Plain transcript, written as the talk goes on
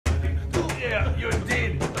Yeah, you're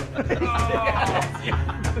dead. That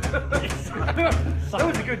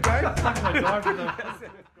was a good game.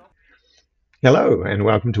 Hello and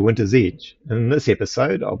welcome to Winter's Edge. In this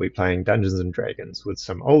episode I'll be playing Dungeons & Dragons with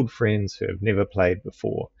some old friends who have never played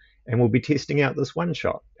before, and we'll be testing out this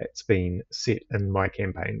one-shot that's been set in my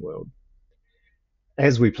campaign world.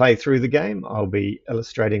 As we play through the game, I'll be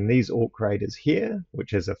illustrating these orc raiders here,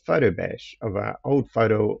 which is a photo bash of an old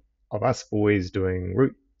photo of us boys doing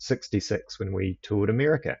Route 66 when we toured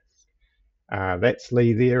America. That's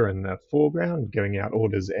Lee there in the foreground giving out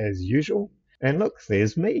orders as usual, and look,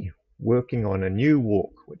 there's me working on a new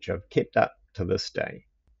walk which I've kept up to this day,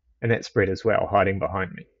 and that's Brett as well hiding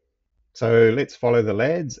behind me. So let's follow the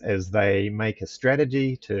lads as they make a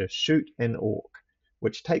strategy to shoot an orc,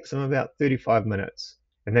 which takes them about 35 minutes,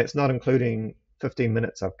 and that's not including 15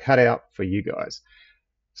 minutes I've cut out for you guys.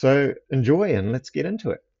 So enjoy and let's get into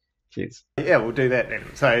it. Cheers. Yeah, we'll do that then.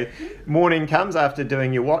 So morning comes after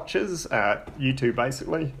doing your watches, you two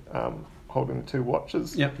basically, holding the two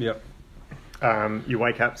watches. Yep. You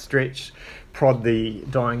wake up, stretch, prod the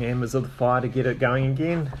dying embers of the fire to get it going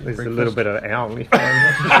again. There's a little bit of owl left.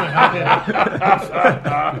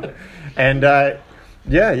 And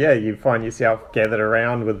you find yourself gathered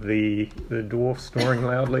around with the dwarf snoring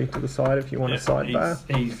loudly to the side if you want a sidebar.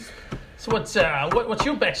 So what's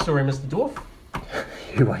your backstory, Mr. Dwarf?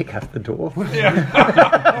 You wake up the dwarf. I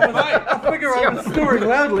figure I was snoring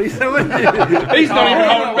loudly, so He's not even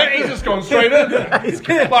holding back, he's just gone straight in. I'd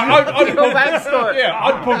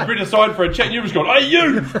pull Brett aside for a chat and you just gone, hey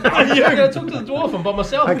you! I'm going to talk to the dwarf, I'm by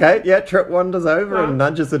myself. Okay, yeah, Trip wanders over and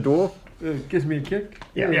nudges the dwarf. Gives me a kick.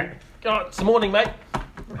 Yeah. Oh, it's the morning, mate.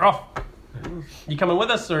 We're off. You coming with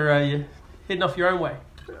us, or are you heading off your own way?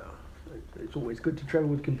 It's always good to travel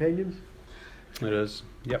with companions. It is.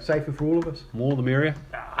 Yep. Safer for all of us. More the merrier.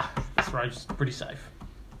 This road's pretty safe.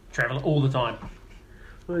 Travel it all the time.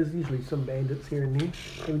 Well, there's usually some bandits here and there.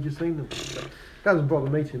 Haven't you seen them? Doesn't bother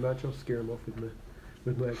me too much. I'll scare them off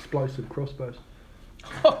with my explosive crossbows.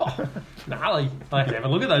 Gnarly. I can have a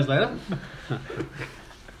look at those later.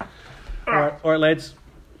 All right, lads.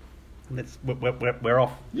 We're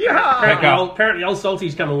off. Yeah. Apparently, old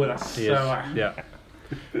Salty's coming with us. Yes. So, Yeah.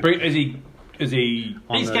 Is he?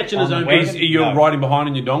 He's catching his own. You're riding behind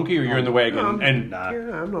on your donkey, or you're in the wagon?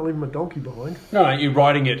 Yeah, I'm not leaving my donkey behind. No, you're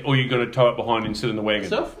riding it, or you're going to tow it behind and sit in the wagon.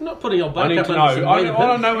 Stuff? Not putting your I boat need up to under know. some I weight of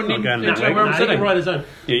don't him. know where I'm He sitting. can ride his own.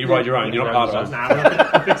 Yeah, you ride your own. You're not part of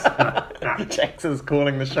us. Jax is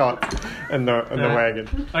calling the shots in the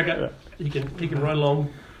wagon. Okay. He can ride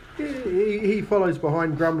along. He follows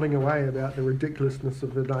behind, grumbling away about the ridiculousness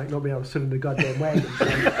of the night, not being able to sit in the goddamn wagon.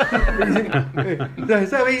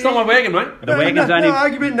 It's not my wagon, mate. The wagon's only for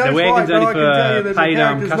paid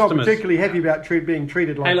customers. Not customers. particularly happy about being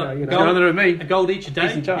treated like that. You know. Got nothing to do with me. A gold each a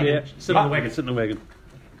day. Yeah. Sit on the wagon. Sit in the wagon.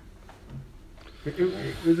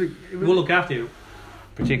 We'll look after you.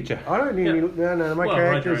 Protect you. I don't need any. No. My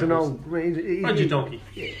character's an old. Ride your donkey.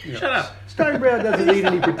 Shut up. Stonebrow doesn't need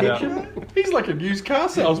any protection. He's like a used car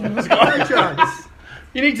salesman. This guy. No chance.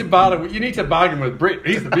 You need to bargain with Brett.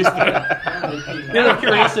 He's the best at it. Out of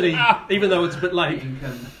curiosity, even though it's a bit late,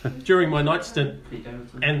 during my night stint,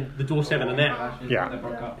 and the dwarf's having a nap, Yeah.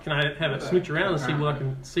 can I have a smooch around and see what I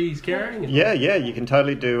can see he's carrying? Yeah, you can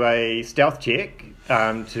totally do a stealth check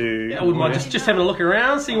I wouldn't mind just having a look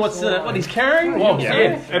around, seeing what he's carrying. Well,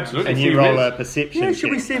 Yeah. absolutely. and you roll a perception Yeah,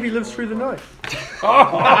 should we check. see if he lives through the night? I'm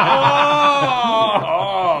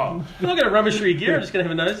not going to rummage through your gear, I'm just going to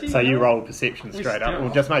have a nosy. So you roll perception straight up.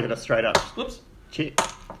 We'll just make it a straight up Whoops. check.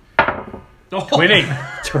 Oh. 20.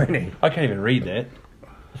 20. I can't even read that.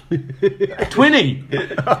 20.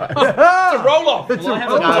 It's a roll off. Well, I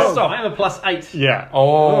have a +8. Yeah.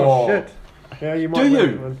 Oh. Shit. Yeah, you might Do win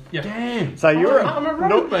you? one. Yeah. Damn. So I'm a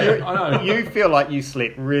rogue man. I know. you feel like you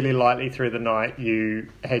slept really lightly through the night. You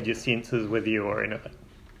had your senses with you or anything,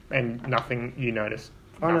 and nothing. You noticed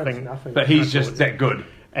I noticed nothing. nothing. But he's just that good.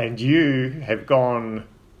 And you have gone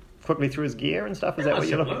quickly through his gear and stuff. Is that what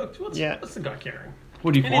you're looking? What's the guy carrying?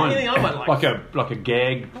 What do you find? Anything I might like. Like a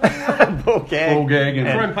gag. Ball gag. Ball gag. And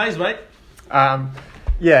Throwing pays, mate.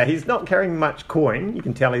 Yeah, he's not carrying much coin. You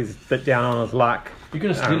can tell he's a bit down on his luck. you're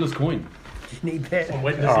going to steal his coin. Need that. I'm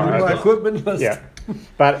waiting to All see right. My equipment list. Yeah,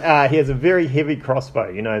 but he has a very heavy crossbow.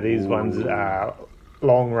 You know, these ones are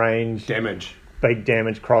long range, Damage. big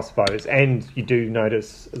damage crossbows. And you do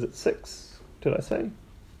notice, is it 6? Did I say?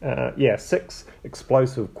 6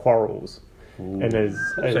 explosive quarrels. And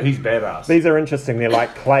So he's badass. these are interesting. They're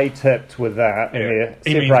like clay tipped with, and they're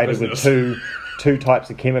He means separated with business. two types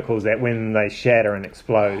of chemicals that when they shatter and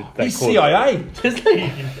explode, they He's cause CIA. Isn't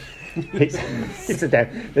he? Gets it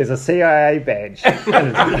down. There's a CIA badge.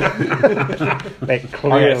 That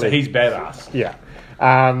clearly. So he's badass. Yeah.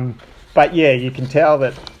 But yeah, you can tell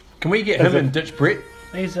that. Can we get him and ditch Brett?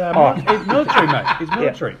 He's military, mate. He's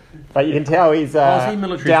military. But you can tell he's is he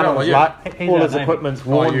military down as on well? his Yeah. luck. He's All our his Navy. equipment's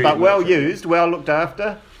worn, you but well military. used, well looked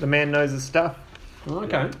after. The man knows his stuff.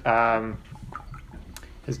 Okay.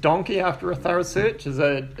 His donkey, after a thorough search, is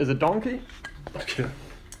a donkey.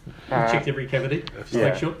 Checked every cavity. Just yeah.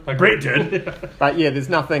 make sure. Okay. Brett did. But yeah, there's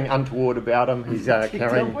nothing untoward about him. He's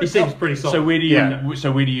carrying. He seems pretty solid. So where do you Yeah.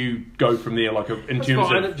 so where do you go from there? Like in That's terms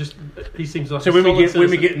fine. of It just he seems like so a when we solid get when we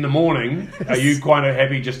citizen. get in the morning, are you kind of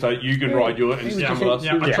happy just so you can ride your and Yeah, come with us?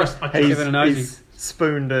 yeah, I trust. He's, Give it a nosy. he's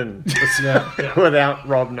spooned in without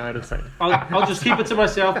Rob noticing. I'll just keep it to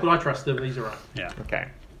myself, but I trust him. He's alright. Yeah. Okay.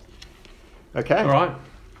 Okay. All right.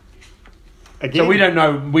 Again, So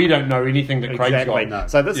we don't know anything that Craig's exactly. got. No.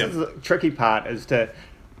 So this Yeah. is the tricky part, is to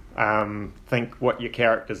think what your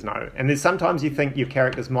characters know. And there's sometimes you think your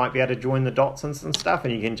characters might be able to join the dots and some stuff,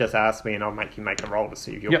 and you can just ask me, and I'll make you make a roll to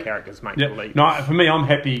see if your Yep. characters make Yeah. the leap. No, for me, I'm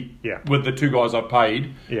happy Yeah. with the two guys I've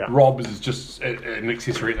paid. Yeah. Rob is just an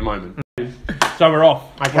accessory at the moment. So we're off.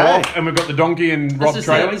 Okay. We're off, and we've got the donkey and Rob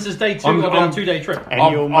trailing. This is day 2 I'm- of our I'm- 2-day trip.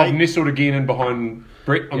 And you'll I've make nestled again in behind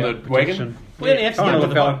Brett on the wagon. We only have to Oh, get another to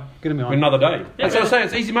the fella. boat. Get him For on. another day. Yeah, That's what I'm yeah. saying.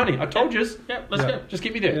 It's easy money. I told you. Yeah, let's go. Just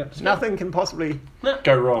get me there. Yeah. nothing can possibly. No,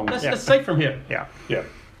 Go wrong. Let's Yeah. safe from here. Yeah. Yeah.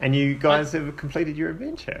 And you guys have completed your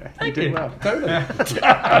adventure. Thank you did you. well.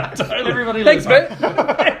 Everybody Thanks, lives.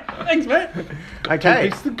 man. Thanks, man. Okay.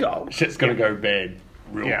 It's the goal. Shit's gonna go bad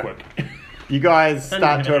real Yeah. quick. You guys Don't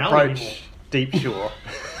start even to have an alley approach deep shore.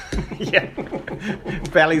 Yeah.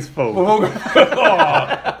 Belly's full. Oh,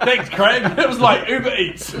 thanks, Craig. It was like Uber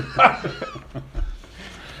Eats.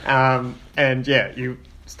 And yeah, you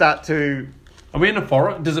start to. Are we in a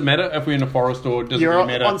forest? Does it matter if we're in a forest or does it You're really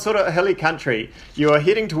matter? on sort of hilly country. You are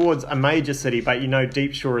heading towards a major city, but you know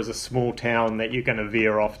Deep Shore is a small town that you're going to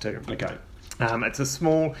veer off to. Okay. It's a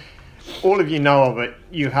small. All of you know of it.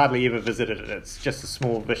 You hardly ever visited it. It's just a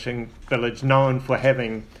small fishing village known for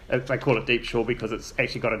having. They call it Deep Shore because it's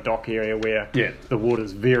actually got a dock area where Yeah. the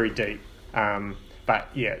water's very deep. But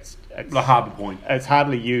yeah, it's The harbour point. it's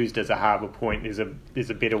hardly used as a harbour point. There's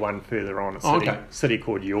a better one further on, a city, Okay. city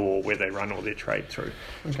called Yor, where they run all their trade through.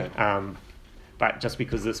 Okay. But just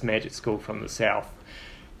because this magic school from the south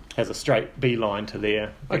has a straight beeline to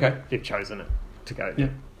there, Okay. they've chosen it to go Yeah.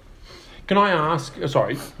 there. Can I ask?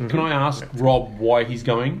 Can I ask Rob why he's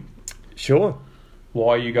going? Sure.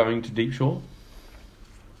 Why are you going to Deep Shore?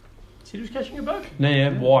 See who's catching a boat? No,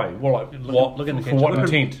 yeah. Why? Well, like, what? looking to For catch what a-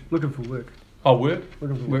 intent? Looking for work. Oh, work.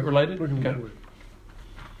 Looking for Work related. Looking Okay. for work.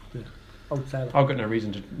 Yeah. Old sailor. I've got no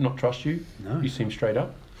reason to not trust you. No. You seem straight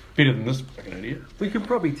up. Better than this fucking idiot. We can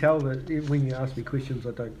probably tell that when you ask me questions,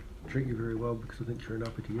 I don't treat you very well because I think you're an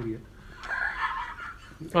uppity idiot.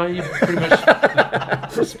 Oh, you pretty much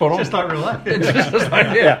spot on. Just like real life. Just like,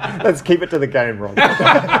 yeah. Yeah, let's keep it to the game, Rob.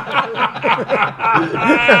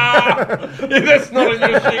 That's not in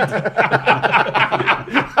your sheet.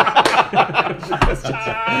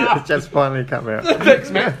 It's just finally come out.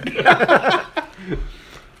 Thanks, man.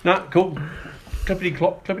 No, cool. Clippity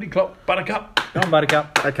clop, buttercup. Go on,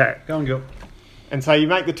 Buttercup. Okay. Go on, Gil. And so you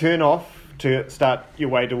make the turn off to start your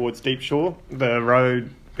way towards Deep Shore. The road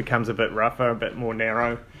becomes a bit rougher, a bit more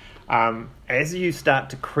narrow. As you start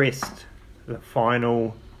to crest the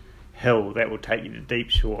final hill that will take you to Deep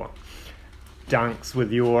Shore, Dunks,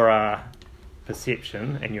 with your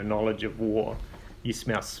perception and your knowledge of war, you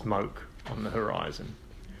smell smoke on the horizon.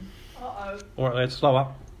 Uh-oh. All right, let's slow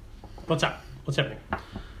up. What's up? What's happening?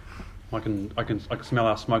 I can smell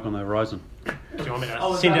our smoke on the horizon. Do you want me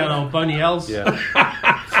to send out old Boney L's? Yeah.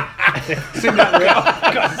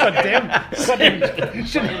 Goddamn.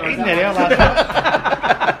 Shouldn't have eaten that out last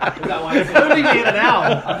night. It's only me and an owl.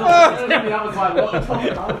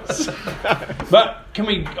 But can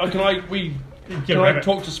I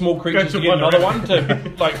talk to small creatures to get another one?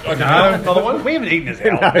 Another one? We haven't eaten this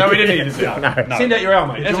owl. No, we didn't eat this out. No. Send out your owl,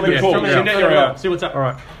 mate. That's a good Yeah, call. send me Send out out. your owl. See what's up. All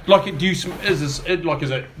right. Like, is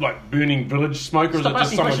it like burning village smoke, or is Stop it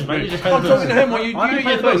just asking someone's questions, mate. You just I'm pay the talking to bills. him while you I do don't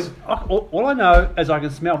your pay thing. bills. All I know is I can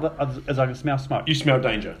smell smoke. You smell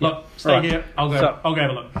danger. Look, stay Right. here. I'll go So- have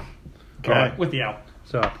a look. Okay. With the owl.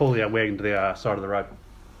 So I pull the wagon to the side of the road.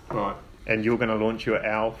 Right. And you're going to launch your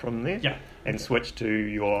owl from there? Yeah. And switch to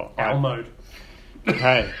your Owl mode.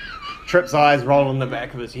 Okay. Trip's eyes roll on the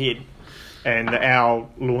back of his head, and the owl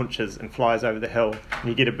launches and flies over the hill, and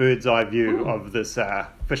you get a bird's eye view of this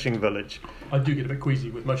fishing village. I do get a bit queasy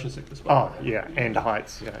with motion sickness. But Oh, yeah, and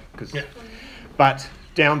heights, 'cause- Yeah. But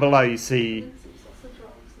down below you see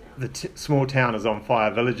small town is on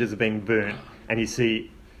fire, villages are being burnt, and you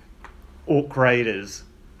see orc raiders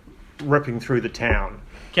ripping through the town.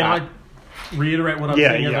 Can I reiterate what I'm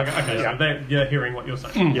saying? So you're hearing what you're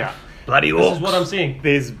saying. Yeah. Bloody This is what I'm seeing.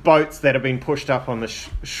 There's boats that have been pushed up on the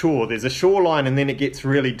shore. There's a shoreline, and then it gets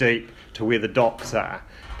really deep to where the docks are.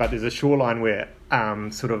 But there's a shoreline where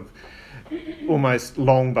sort of almost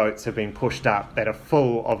longboats have been pushed up that are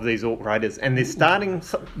full of these orc raiders, and they're starting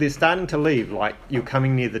to leave. Like you're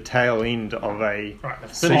coming near the tail end of a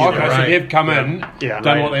siege. Okay, so they've come in,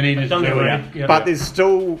 done what they needed to do. Yeah. But there's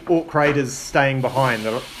still orc raiders staying behind,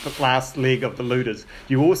 the last leg of the looters.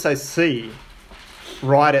 You also see,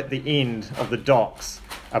 right at the end of the docks,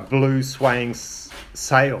 a blue swaying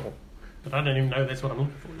sail. But I don't even know that's what I'm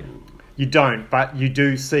looking for yet. You don't, but you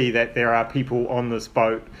do see that there are people on this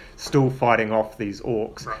boat still fighting off these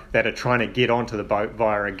orcs that are trying to get onto the boat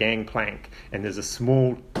via a gangplank. And there's a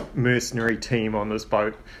small mercenary team on this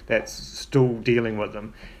boat that's still dealing with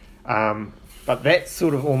them. But that's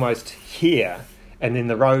sort of almost here. And then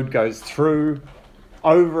the road goes through,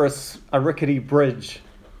 over a rickety bridge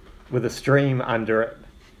with a stream under it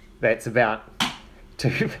that's about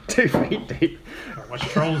 2 feet deep. Watch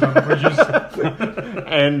trolls on the bridges.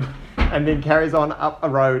 and then carries on up a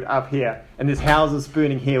road up here. And there's houses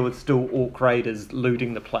burning here with still orc raiders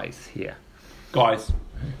looting the place here. Guys,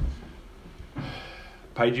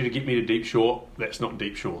 paid you to get me to deep shore. That's not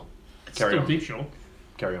deep shore. Carry on. Deep shore.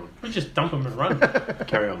 Carry on. We just dump them and run.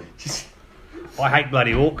 Carry on. I hate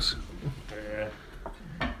bloody orcs.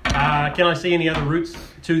 Can I see any other routes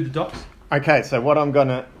to the docks? Okay, so what I'm going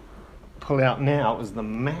to pull out now is the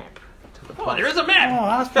map. Oh, there is a map! Oh,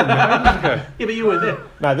 that's pretty good. Yeah, but you were there.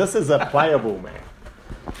 No, this is a playable map.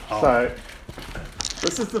 So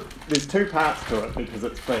this is there's 2 parts to it because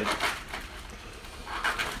it's big.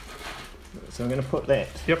 So I'm going to put that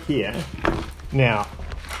here. Now,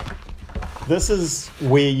 this is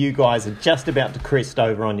where you guys are just about to crest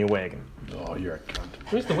over on your wagon. Oh, you're a cunt.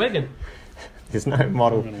 Where's the wagon? There's no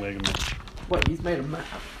model. Wait, he's made a map.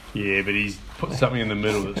 Yeah, but he's put something in the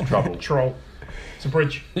middle that's trouble. Troll. It's a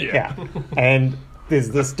bridge. Yeah. And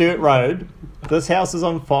there's this dirt road. This house is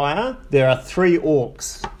on fire. There are 3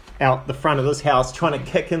 orcs out the front of this house trying to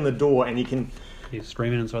kick in the door, and you can... He's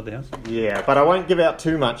screaming inside the house. Yeah, but I won't give out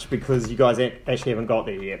too much because you guys actually haven't got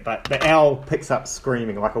there yet. But the owl picks up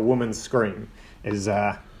screaming, like a woman's scream, is...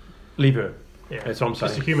 Leave her. Yeah. That's what I'm saying.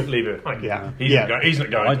 Just a human. Leave her. Yeah. He's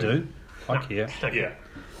not going I to. do. I care. Yeah.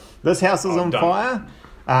 This house is on done.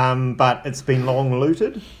 fire, but it's been long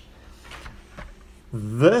looted.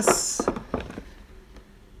 This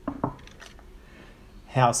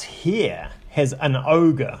house here has an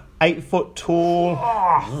ogre, 8 foot tall,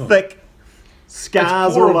 thick,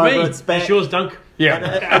 scars all over its back. It's yours, Dunk. Yeah.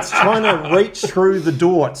 And it's trying to reach through the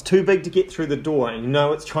door. It's too big to get through the door, and you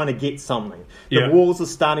know it's trying to get something. The walls are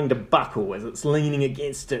starting to buckle as it's leaning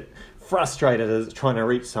against it, frustrated as it's trying to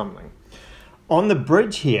reach something. On the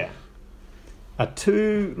bridge here are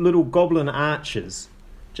 2 little goblin archers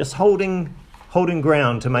just holding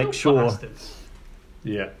ground to make sure Bastards.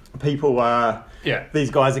 Yeah. people are... Yeah. These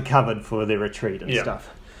guys are covered for their retreat and stuff.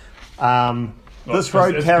 This It's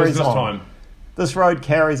road carries business on. time. This road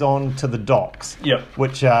carries on to the docks, Yep.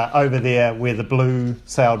 which are over there where the blue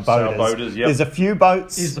sailed boat is. Yep. There's a few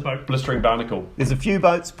boats. Here's the boat. Blistering barnacle. There's a few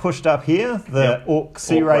boats pushed up here. The Orc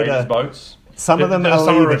Sea Orc Raiders Raider boats. Some of them are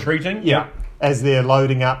some leaving. retreating. Yeah, as they're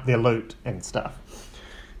loading up their loot and stuff.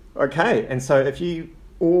 Okay, and so if you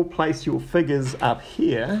all place your figures up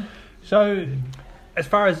here, So, as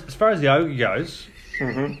far as the ogre goes,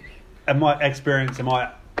 in my experience, am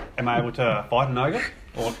I able to fight an ogre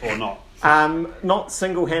or not? not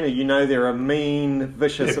single-handed. You know they're a mean,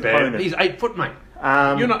 vicious opponent. He's 8 foot, mate.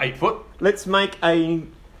 You're not 8 foot. Let's make a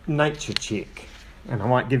nature check, and I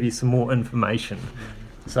might give you some more information.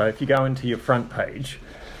 So if you go into your front page,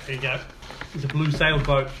 There you go. It's a blue sailed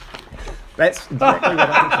boat. that's exactly what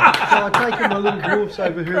I'm saying. So I take my little dwarfs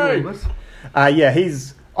over heard all this. Yeah,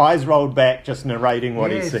 he's eyes rolled back, just narrating what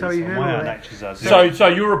he Yeah, sees. so you heard My all that. natures are So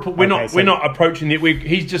you're we're not approaching it.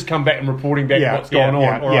 He's just come back and reporting back what's going on,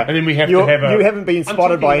 and then we have to have a. You haven't been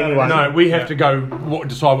spotted by talking about anyone. No, we have to go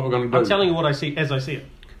decide what we're going to do. I'm telling you what I see as I see it.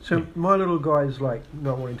 So my little guy's like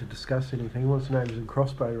not wanting to discuss anything. He wants to know if he's in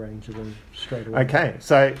crossbow range of them straight away. Okay,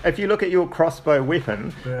 so if you look at your crossbow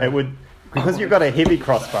weapon, Yeah. it would, because you've got a heavy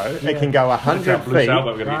crossbow, it can go 100 Blue sail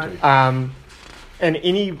boat feet. we're going to get to. In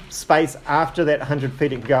any space after that 100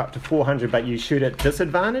 feet, it can go up to 400, but you shoot at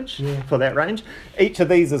disadvantage for that range. Each of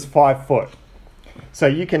these is 5 foot. So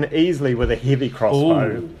you can easily, with a heavy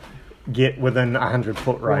crossbow, get within 100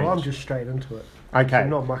 foot range. Well, I'm just straight into it. Okay. I'm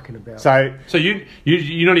not mucking about. So So you're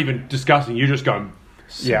not even discussing. You're just going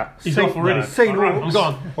Yeah. He's off already. Seen Alright, I'm orcs.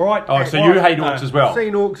 gone. All right. Oh, so you hate orcs as well?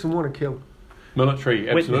 Seen orcs and want to kill. Military, We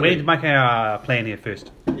absolutely. need to make our plan here first.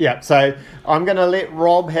 Yeah, so I'm going to let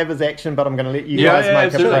Rob have his action, but I'm going to let you Yeah, guys yeah, make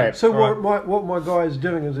absolutely. a grab. So Right. what my guy is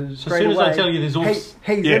doing is straight soon as away, I tell you there's orcs-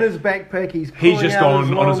 he's Yeah. in his backpack. He's just pulling out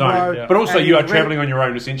gone on his own. longbow, Yeah. But also, and you are he's travelling on your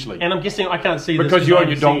own, essentially. And I'm guessing I can't see this Because you're on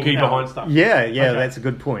your I'm donkey seeing behind- stuff. Yeah, Okay. that's a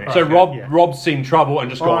good point. So Okay, Rob's seen trouble and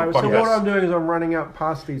just gone. Alright, so fuck what this. I'm doing is I'm running up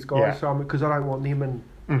past these guys, Yeah. because I don't want them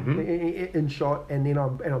in shot, and then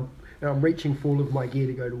I'm reaching for all of my gear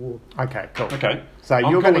to go to war. Okay, cool. Okay. So I'm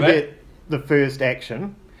you're cool going to with get the first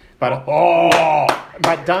action, but Oh!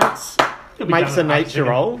 Dunks He'll be makes a done in half a nature second.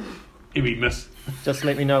 roll. If we miss Just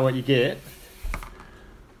let me know what you get.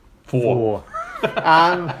 4.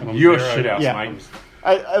 4. You're Zero. shit house, Yeah. mate.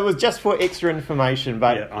 It was just for extra information,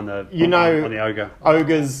 but Yeah, on the you know, on the ogre.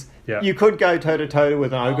 ogres. Yeah. You could go toe to toe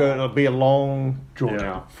with an ogre. It'll be a long, Drawn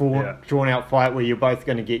Yeah. out. drawn out fight where you're both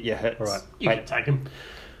going to get your hits. Right. You can take him.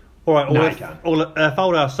 All right. No, All you if, can't. all if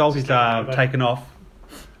all our salties are over. taken off,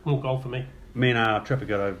 More goal for me. me and Tripper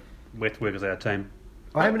got to work as our team.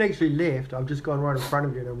 I haven't actually left. I've just gone right in front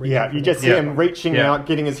of you, and I'm reaching Yeah, for you the just see crossbow. him reaching Yeah. out,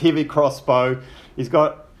 getting his heavy crossbow. He's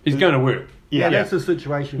got. He's going to work. Yeah, Yeah, that's the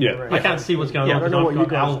situation Yeah. we're in. I can't see what's going Yeah, on. I don't know what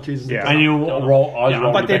because you I've guys got are choosing. Yeah. And you'll roll eyes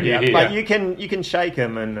roll but the then- back of your head. But you can shake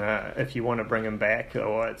him, and if you want to bring him back,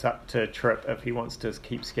 or it's up to Trip if he wants to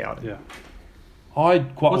keep scouting. Yeah. I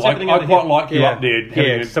quite What's like happening over here? you Yeah. up there. Yeah.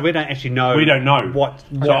 having So we don't actually know. We don't know. what.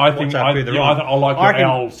 So I think what's I up further on. like I your reckon-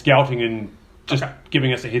 owl scouting and just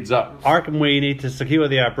giving us a heads up. I reckon we need to secure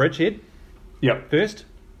the bridgehead Yep. first,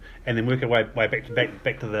 and then work our way back to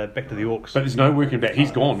the orcs. But there's no working back.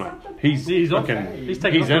 He's gone, mate. He's off. fucking. He's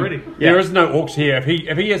taken off in. already. There is no orcs here. If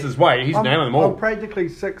he has his way, he's nailing them I'm all. practically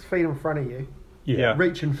 6 feet in front of you, yeah.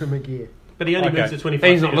 reaching for my gear. But he only Okay. moves at 25.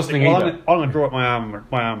 He's not feet. listening Well, either. I'm going to draw up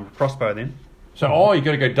my crossbow then. So you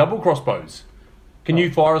got to go double crossbows. Can you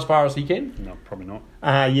fire as far as he can? No, probably not.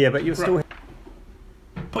 Yeah, but you're still.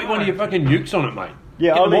 Put one of your fucking nukes on it, mate.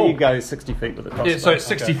 Yeah, Get I'll them let all. you go 60 feet with the crossbow. Yeah, so it's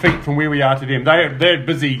 60 feet from where we are to them. They're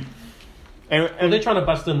busy And, Well, they're trying to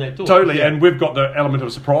bust in that door. totally, Yeah. and we've got the element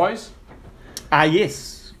of surprise.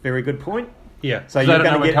 yes, very good point. Yeah. So they you're don't know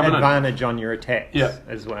going we're to get coming in. advantage on your attacks Yeah.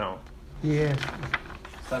 as well. Yeah.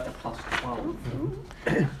 So that's a plus 12.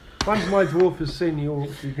 Once my dwarf has seen the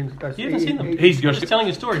orcs, you can. You haven't seen them. He's Just just telling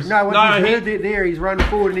you stories. No, once No, he's he- heard it there, he's run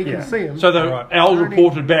forward and he Yeah. can see him. So the Right. owl Only-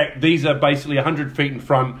 reported back. These are basically 100 feet in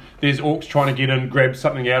front. There's orcs trying to get in, grab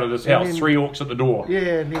something out of this And house. then- 3 orcs at the door. yeah,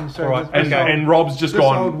 and then so. All right, this old- And Rob's just this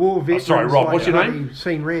gone. old war Oh, veteran's sorry, Rob. like What's your name? bloody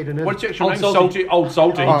Seen red and What's your actual Old name? Salty. Old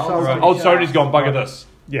Salty. Old Salty. Old Salty's gone. Bugger this.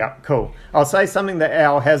 Yeah, cool. I'll say something that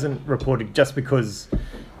Al hasn't reported just because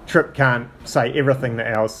Trip can't say everything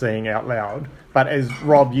that Al's seeing out loud. But as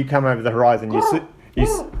Rob, you come over the horizon,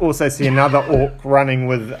 you also see another orc running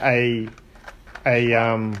with a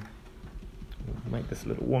make this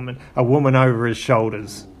little woman, a woman over his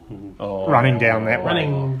shoulders, running down that way.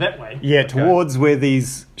 Running that way. Yeah, towards where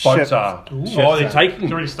these Boats ships are. Ships Oh, they're are. taking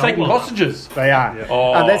It's already stolen. hostages. They are.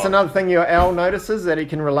 Oh. That's another thing your Al notices that he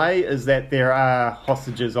can relay is that there are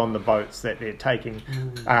hostages on the boats that they're taking.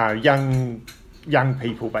 Young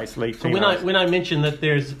people, basically. So when I mention that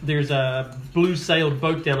there's a blue sailed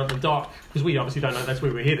boat down at the dock, because we obviously don't know that's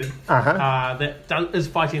where we're headed, that is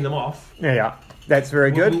fighting them off. Yeah, that's very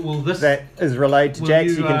good. Will this- that is relayed to will Jax.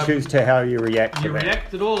 you, You can choose to how you react Do to you that.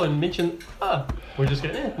 react at all and mention, we're just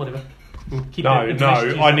going, whatever. And keep No, that information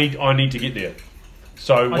to I yourself. need to get there.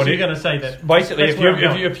 So Oh, what so you're going to say that. basically, that's if where I'm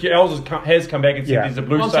going. your Els has come back and said Yeah. there's a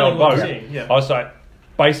blue Well, I'm sailed telling you what boat, I'm saying, yeah. I say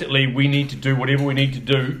basically we need to do whatever we need to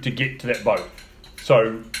do to get to that boat.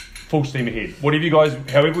 So full steam ahead. Whatever you guys,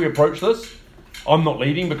 however we approach this, I'm not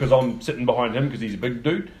leading because I'm sitting behind him because he's a big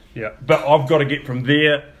dude. Yeah. But I've got to get from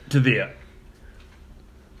there to there.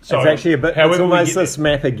 So It's actually a bit. It's however we almost get this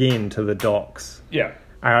map again to the docks. there.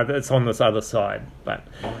 It's on this other side, but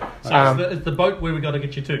So it's the boat where we got to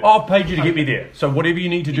get you to. Yeah. I've paid you to get me there. So whatever you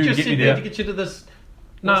need to do you to just get me said there. to get you to this.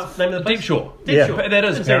 No, what's the name of the place? Deep Shore. Deep Yeah. Shore. But that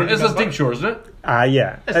is Didn't say anything this is about Deep boat. Shore, isn't it?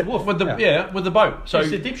 yeah. That's the wharf. With the with the boat. So You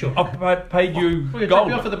said Deep Shore. I've paid you We're going to gold. drop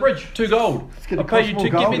you off at the bridge. 2 gold. gonna I pay you cost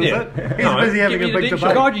to more get me gold, there. is it? He's busy having get me a to big Deep debate.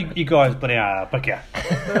 Shore. God, you guys, but pick you.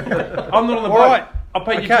 I'm not on the boat. right. I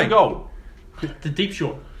paid you Okay. 2 gold. The Deep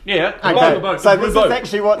Shore. Yeah. the Okay, boat. so The this boat. is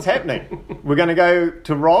actually what's happening. We're going to go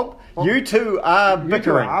to Rob. You two are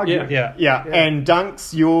bickering. Yeah. Yeah. And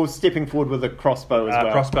Dunks, you're stepping forward with a crossbow as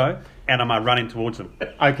well. Crossbow, and I'm running towards them.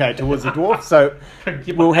 Okay, towards the dwarf. So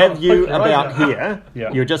we'll have you about here.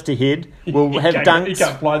 Yeah. You're just ahead. We'll have He Dunks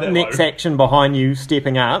can't fly that next low. action behind you,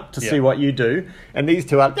 stepping up to Yeah. see what you do. And these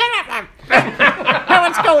two are. Who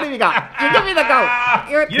wants much gold have you got? You give me the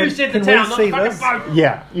gold. You said the Can we town, not see the fucking this? boat.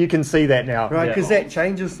 Yeah, you can see that now. Right, Yeah. because that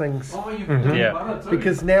changes things. Oh, you Yeah.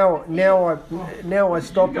 Because now I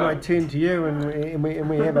stop and I turn to you and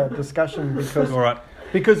we have a discussion All right.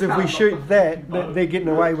 because if we shoot that, they're getting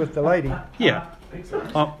away with the lady. Yeah.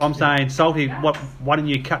 I'm saying, Salty, why don't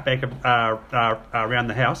you cut back around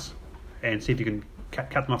the house and see if you can cut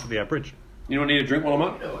them off at the bridge? You don't need a drink while I'm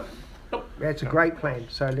up? That's a great plan.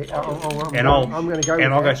 So I'm I'm going to go. And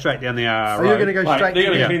with I'll go that. straight down the So road. you're going to go Mate, straight. they're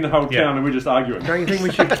going to Yeah. clean the whole town Yeah. and we're just arguing. Don't you think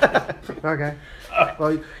we should? Okay.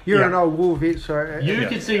 Well, you're an old war vet, so You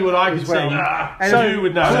could see what I could well. see. And So if- you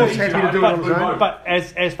would know. Paul's happy to do it on his own. But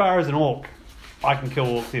as far as an orc, I can kill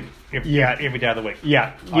orcs every day of the week.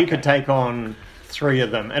 Yeah, you could take on 3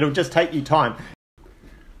 of them. It'll just take you time.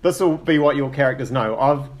 This will be what your characters know.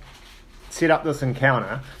 I've set up this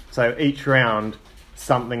encounter, so each round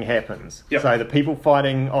something happens. Yep. So the people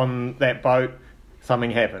fighting on that boat, something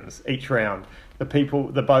happens each round.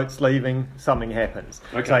 The boat's leaving, something happens.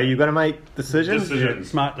 Okay. So you've got to make decisions,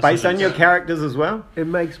 Smart decisions. based on your characters as well. it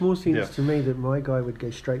makes more sense Yeah. to me that my guy would go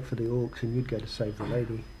straight for the orcs and you'd go to save the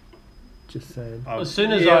lady. Just saying. As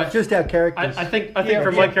soon as Just our characters. I think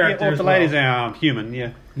from my character If as the well. ladies are human, yeah.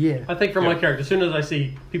 yeah. I think from my character, as soon as I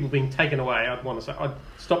see people being taken away, I'd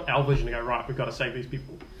stop our vision and go, right, we've got to save these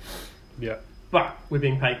people. Yeah. But we're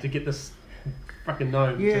being paid to get this fucking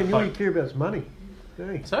gnome Yeah, to and all you fight. care about is money.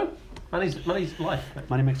 Hey. So, money's life. mate.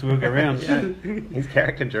 Money makes the world go round. He's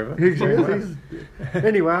character driven.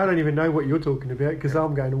 Anyway, I don't even know what you're talking about because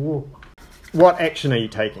I'm going to war. What action are you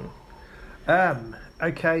taking?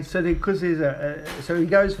 Okay, so because there's so he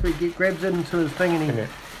goes grabs into his thing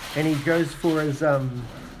and he goes for his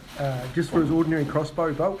just for his ordinary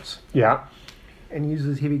crossbow bolts Yeah. and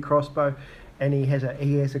uses heavy crossbow and he has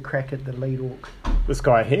a crack at the lead orc, This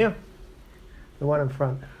guy here. the one in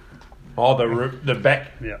front. Oh, the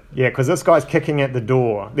back. Yeah. Yeah, because this guy's kicking at the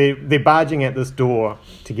door. They're barging at this door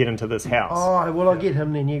to get into this house. Oh, well, I'll get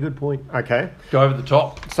him then. Yeah, good point. Okay. Go over the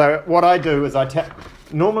top. So what I do is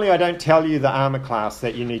normally I don't tell you the armor class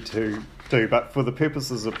that you need to do, but for the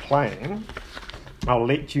purposes of playing, I'll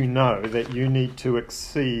let you know that you need to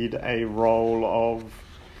exceed a roll of.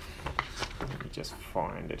 Let me just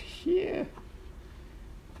find it here.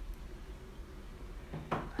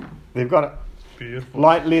 They've got Beautiful.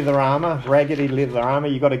 light leather armor, raggedy leather armor.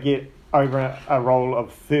 You've got to get over a roll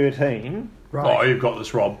of 13. Right. Oh, you've got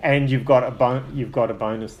this, Rob. And you've got a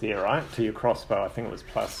bonus there, right, to your crossbow. I think it was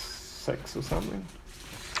 +6 or something.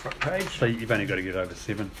 So you've only got to get over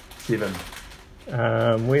 7.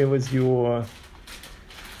 7. Where was your?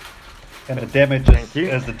 And the damage Thank you.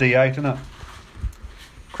 is the D8, isn't it?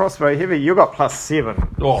 Crossbow heavy, you got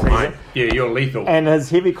 +7. Oh, mate. Yeah, you're lethal. And his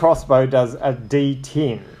heavy crossbow does a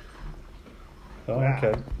D10. Oh,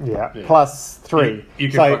 okay. Yeah, +3. You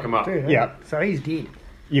can So, fuck him up. Dude, Yeah. So he's dead.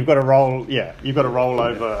 You've got to roll. Yeah, you've got to roll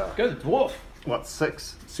over Go the dwarf. what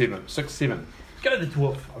 6? 7. 6, 7. Go the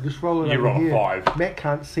dwarf. I'll just roll it You over roll a here. 5. Matt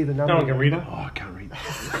can't see the number. No one can read it. Oh, I can't read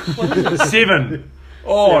that. 7.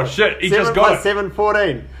 Oh, shit. He 7 just plus got it. 7,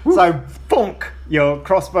 14. So, thunk, your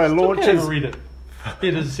crossbow Still can't launches. read it.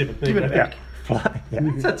 It is a 7. There you go. Yeah, fly. Yeah.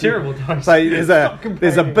 It's a terrible dice. So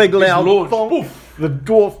there's a big loud launch. thunk. Poof. The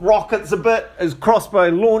dwarf rockets a bit. His crossbow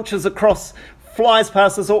launches across, flies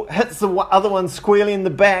past us all, hits the other one squarely in the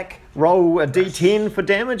back. Roll a D10 for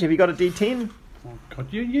damage. Have you got a D10? Oh,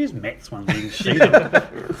 God, you use Matt's one. So you can see them.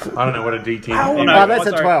 I don't know what a D10 is. Oh, no, that's a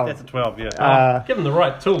sorry, 12. That's a 12, yeah. Give them the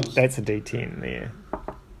right tools. That's a D10 there.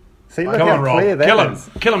 See, look Come how on, Rob. clear that Kill him. is.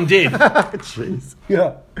 Kill him dead. Oh, Jeez.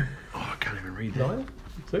 Yeah. I can't even read that. 9?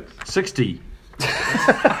 6? 60.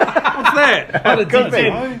 What's that? Oh, the Could be.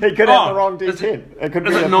 D10. He could have the Oh, wrong is D10. It could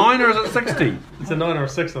Is be it 9 or is it 60? It's a 9 or a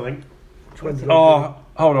 6, I think. Oh,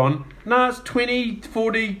 hold on. No, it's 20,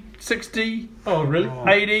 40, 60, Oh, really?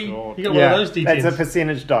 80. You got Yeah, one of those D10s. it's a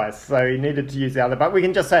percentage dice, so he needed to use the other. But we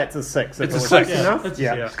can just say it's a 6. It's a always 6. enough. It's-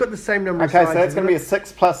 Yeah. It's got the same number of Okay, sides. so it's going to be a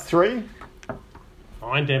 6 plus 3.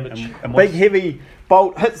 9 damage. And Big heavy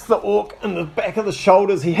bolt hits the orc in the back of the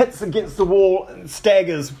shoulders. He hits against the wall and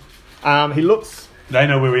staggers. He looks They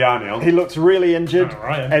know where we are now. really injured Oh,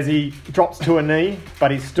 right. as he drops to a knee, but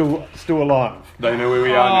he's still alive. They know where we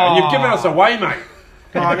are now. You've given us away, mate.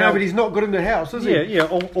 Oh, no, but he's not good in the house, is he? Yeah, yeah.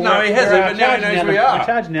 No, he hasn't, but now he knows we are. We're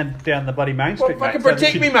charging down the bloody main Well, street, fucking mate. so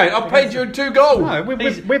protect that me, mate. I've paid you 2 gold. No,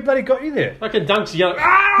 we've bloody got you there. Fucking Dunk's yelling. So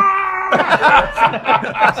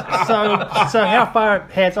how far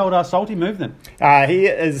has old Salty moved then? He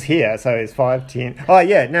is here, so he's 5, 10. Oh,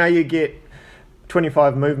 yeah, now you get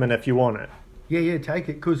 25 movement if you want it. Yeah, take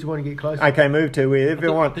it because you want to get closer. Okay, move to wherever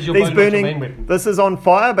you want. Does your These bow not your main burning. weapon? This is on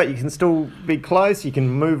fire, but you can still be close. You can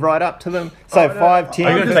move right up to them. So No, 5, 10, Are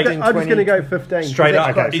you I'm gonna just, 15, I'm 20. just going to go 15. Straight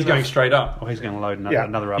up. That's He's close going straight up. Oh, he's going to load another, Yeah.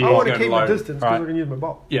 another enough. up. I want to He's keep gonna my load. distance because Right. I'm going to use my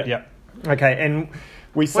bolt. Yeah. Yeah. Okay, and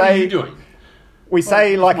we What are you say doing? we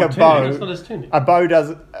say like a It's bow. not his turn. A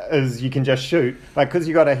bow is you can just shoot, but because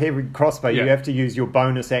you got a heavy crossbow, Yeah. you have to use your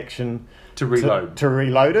bonus action To reload. to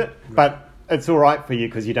reload it. But it's all right for you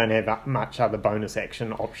because you don't have much other bonus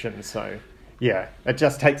action options. So yeah, it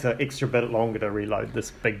just takes an extra bit longer to reload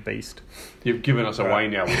this big beast. You've given us away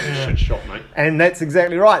now with this shit shot, mate. And that's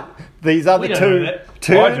exactly right. These other We don't two, know that.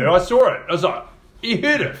 I do. I saw it. I was like, you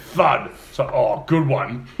heard it, thud. It's like, oh, good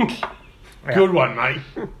one. Good one, mate.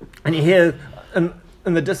 and you hear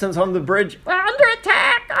in the distance on the bridge, "We're under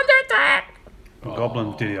attack! Under attack!"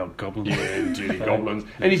 Goblins, dirty old goblins. Yeah, dirty goblins.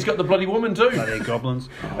 And he's got the bloody woman too. Bloody goblins.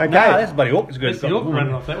 Okay. No, that's bloody orc. It's good. It's the orc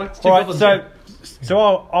running off that way. It's two All right, goblins.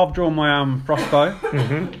 so I've drawn my crossbow,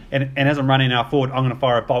 and as I'm running now forward, I'm going to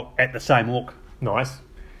fire a bolt at the same orc. Nice.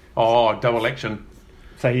 Oh, double action.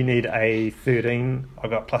 So you need a 13 I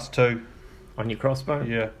got +2. on your crossbow.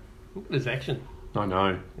 Yeah, There's action. I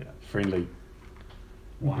know. Yeah. Friendly.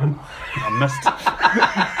 I missed.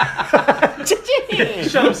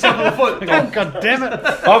 Shot himself in the foot. Oh, God damn it!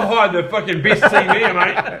 I've hired the fucking best team here,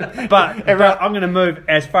 mate. But I'm going to move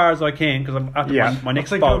as far as I can because after Yeah. my next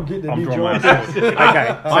think bolt, I'm getting a I'm new drawing my job. sword. Okay,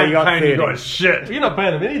 so I you got ain't paying you 30. guys shit. You're not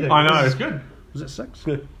paying him anything. I know. This is good. Was it 6?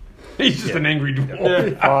 He's just an angry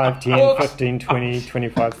dwarf. 5, 10, Oops. 15, 20,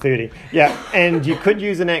 25, 30. Yeah, and you could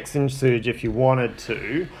use an action surge if you wanted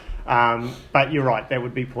to. But you're right, that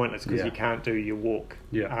would be pointless because Yeah. you can't do your walk.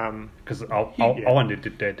 Yeah. Because I Yeah. wanted to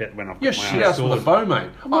do that when I've got You're my shit own house with a sword. bow,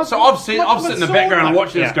 mate. So I've seen in the background and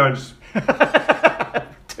watching this Yeah. going,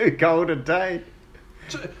 just, 2 gold a day.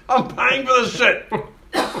 I'm paying for this shit.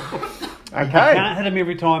 Okay. Can't hit him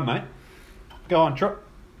every time, mate. Go on, Trip.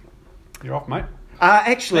 You're off, mate.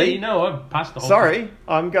 Actually, You know, I've passed the whole sorry,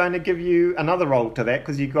 I'm going to give you another roll to that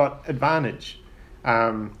because you got advantage. You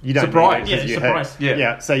don't Surprise. need it 'cause Yeah, you surprise. hit.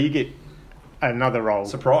 Yeah. So you get another roll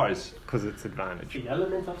Surprise. because it's advantage. The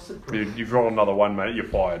element of surprise. You've rolled another one, mate. You're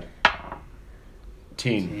fired.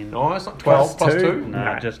 10. No, it's not 12. Plus Plus 2? 2.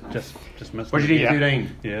 No, No. just missed. What did you need? Yeah.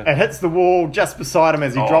 13. Yeah. It hits the wall just beside him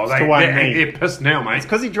as he drops to one knee. They're pissed now, mate. It's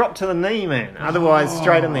because he dropped to the knee, man. Otherwise,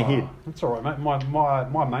 straight in the head. That's all right, mate.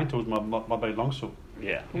 My main tool is my bloody longsword.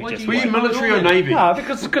 Yeah. Why do just Were you wait. military or navy? No,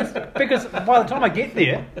 because by the time I get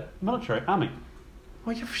there, military, army.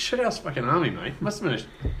 Well, you're shit house fucking army, mate. Must have been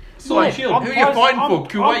Sword like, and shield. who are you fighting for?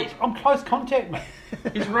 Kuwait. I'm close contact, mate.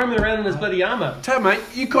 He's roaming around in his bloody armour. Tell you, mate,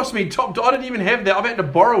 you cost me top. I didn't even have that. I've had to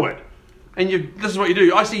borrow it. And this is what you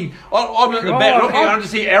do. I'm at the back looking, and I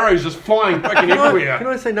just see arrows just flying fucking Can everywhere.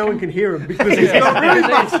 I say no one can hear him because he's got really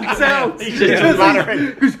muffled sounds. He's just Just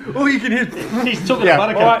muttering. All you can hear. He's talking Yeah.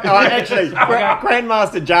 about Right. buttercup. Actually,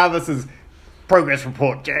 Grandmaster Jarvis's progress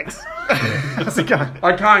report, Jax. How's it going?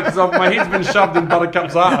 I can't because my head's been shoved in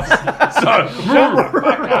Buttercup's ass. So.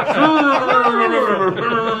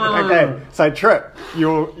 Okay, so Trip,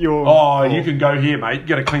 you're. Oh, you can go here, mate. You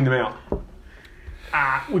got to clean them out.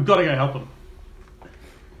 We've got to go help him.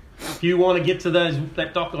 If you want to get to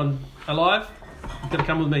that dock alive, you've got to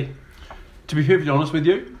come with me. To be perfectly honest with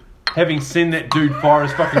you, having seen that dude fire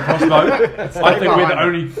his fucking crossbow, I think we're the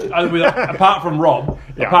only, apart from Rob,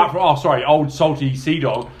 Yeah. old salty sea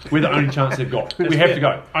dog, we're the only chance they've got. We have to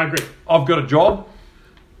go. I agree. I've got a job.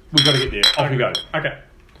 We've got to get there. Off we go. Okay.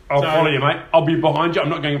 I'll So- follow you, mate. I'll be behind you. I'm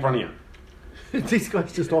not going in front of you. These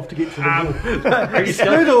guys just off to get to the wall. Are you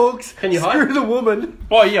Screw the orcs. Can you hide? Screw the woman.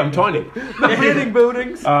 Oh yeah, I'm tiny. The burning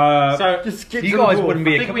buildings. So Just get You to guys the wall. wouldn't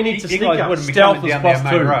be. I think we need to you sneak guys up. wouldn't be Stealth coming is down the plus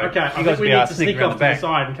main 2. road. Okay, I You think guys we be need able to sneak sneak around off to the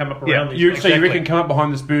side and come up around these. So you Exactly. reckon come up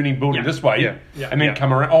behind this burning building this way, Yeah. and then Yeah.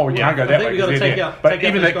 come around? Oh, we can't go I that think way. we gotta 'cause they're take there. out- But take out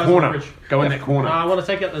even those that guys on the corner, bridge. go in that corner. I want to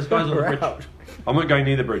take out those guys on the We're bridge. out. I'm not going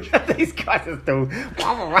near the bridge. These guys are still.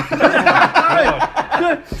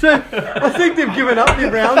 So I think they've given up their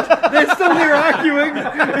round. They're still there arguing,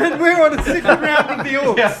 and we're on a second round with the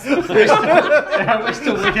orcs. We're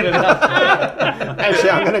still wicked enough. Actually,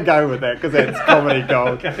 I'm going to go with that because that's comedy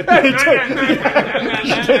gold.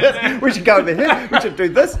 We should go over here. We should do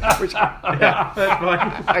this. We should... That's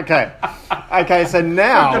fine. Okay. Okay. So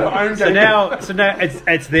now, So now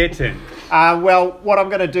it's their turn. well, what I'm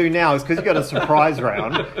going to do now is because you got a surprise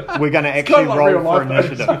round, we're going to actually kinda like roll real for life, though.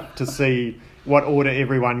 initiative to see what order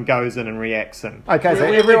everyone goes in and reacts in. Okay, so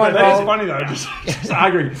everyone That is roll. funny though, just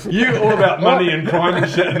arguing. You all about money and crime and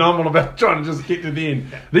shit, and I'm all about trying to just get to the end.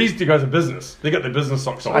 These two guys are business. They got their business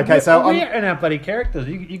socks on. Okay, so we're I'm, in our bloody characters.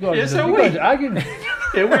 You guys, Yeah, so you we. guys are arguing.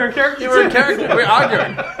 Yeah, we're in character. We're in character. We're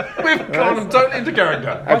arguing. We've gone totally into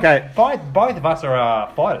character. okay. Both of us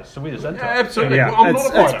are fighters, so we're just into it. Absolutely. Yeah, I'm it's,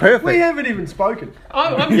 not a it's fighter. perfect. We haven't even spoken.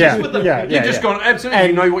 I'm yeah, just with the yeah, You've yeah, just yeah. gone absolutely. And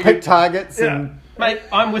You know what pick you. targets and mate.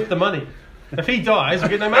 I'm with the money. If he dies, we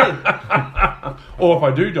get no money. Or if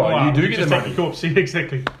I do die, Wow, you do get the just take money. the corpse. Yeah,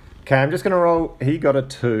 exactly. okay, I'm just going to roll. He got a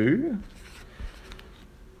 2.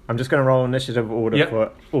 I'm just going to roll initiative order Yep.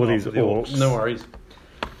 for all these the orcs. No worries.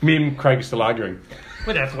 Me and Craig are still arguing.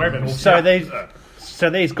 We don't have to worry about all So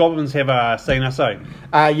these goblins have seen us, eh?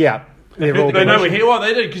 Yeah. They're all They know good. we're here. What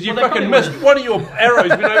they did because you Well, they fucking probably missed one of your arrows.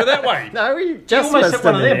 Went over that way. No, he just almost missed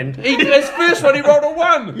hit one in of the them. end. His first one, he rolled a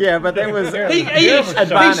 1. Yeah, but that was He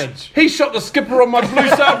advantage. He shot the skipper on my blue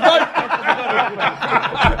star boat.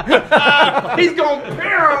 He's gone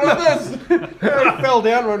barrel with this. He fell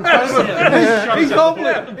down when He's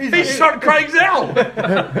gobbling. He shot Craig's owl.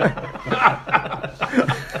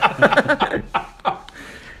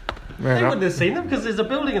 Man, They I- wouldn't have seen them because there's a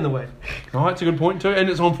building in the way. Oh, that's a good point too, and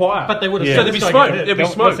it's on fire. But they would have Yeah. so seen there'd be this guy smoke. get hit. There'd be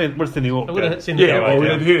smoke. What's in the orc? They would have seen the Yeah, guy.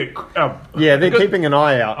 well, they've heard it. yeah, they're Because keeping an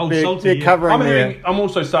eye out. Old They're, salty, they're yeah. covering I'm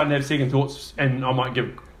also starting to have second thoughts, and I might give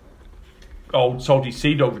old salty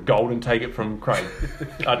sea dog the gold and take it from Craig.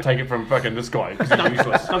 I'd take it from fucking this guy because he's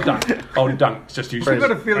useless. I'm done. Old Dunk, it's just useless. I've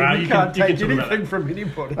got a feeling you we can- can't you can take talk about anything from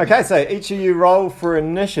anybody. Okay, so each of you roll for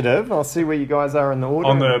initiative. I'll see where you guys are in the order.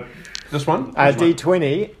 On the this one, Which one?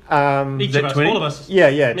 D20. Each that of us, 20? all of us.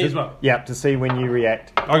 Yeah. Me as well. Yeah, to see when you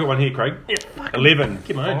react. I got one here, Craig. 11.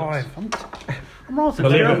 Get my own. I'm rolling some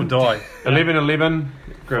 11. will die. 11.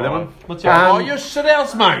 Grab that one. What's your Oh, you're shit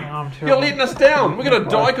house, mate. You're letting us down. We're gonna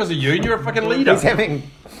die because of you, and you're a fucking leader. He's having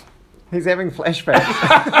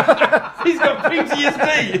flashbacks. He's got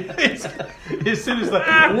PTSD. As soon as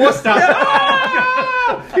the war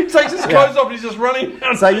starts, He takes his clothes off and he's just running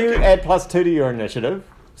down. So you add +2 to your initiative.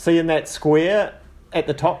 See in that square at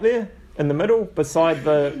the top there, in the middle, beside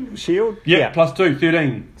the shield? Yeah, +2,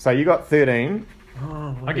 13. So you got 13,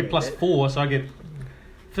 I get +4, so I get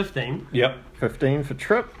 15. Yep. 15 for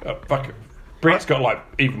Trip. Oh, fuck it. Brett's got like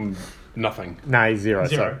even nothing. No, he's 0.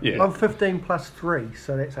 Zero. So Yeah. I'm 15 plus 3,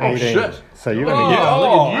 so that's Oh, 18. shit. So you're Oh, going to get.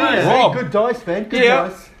 oh, at you. Rob. Good dice, man. Good Yeah.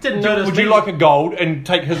 dice. Didn't notice Would me. you like a gold and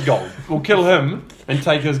take his gold? We'll kill him and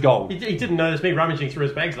take his gold. He didn't notice me rummaging through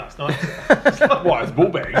his bags last night. Why? It's bull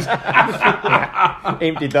bags.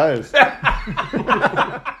 Empty those.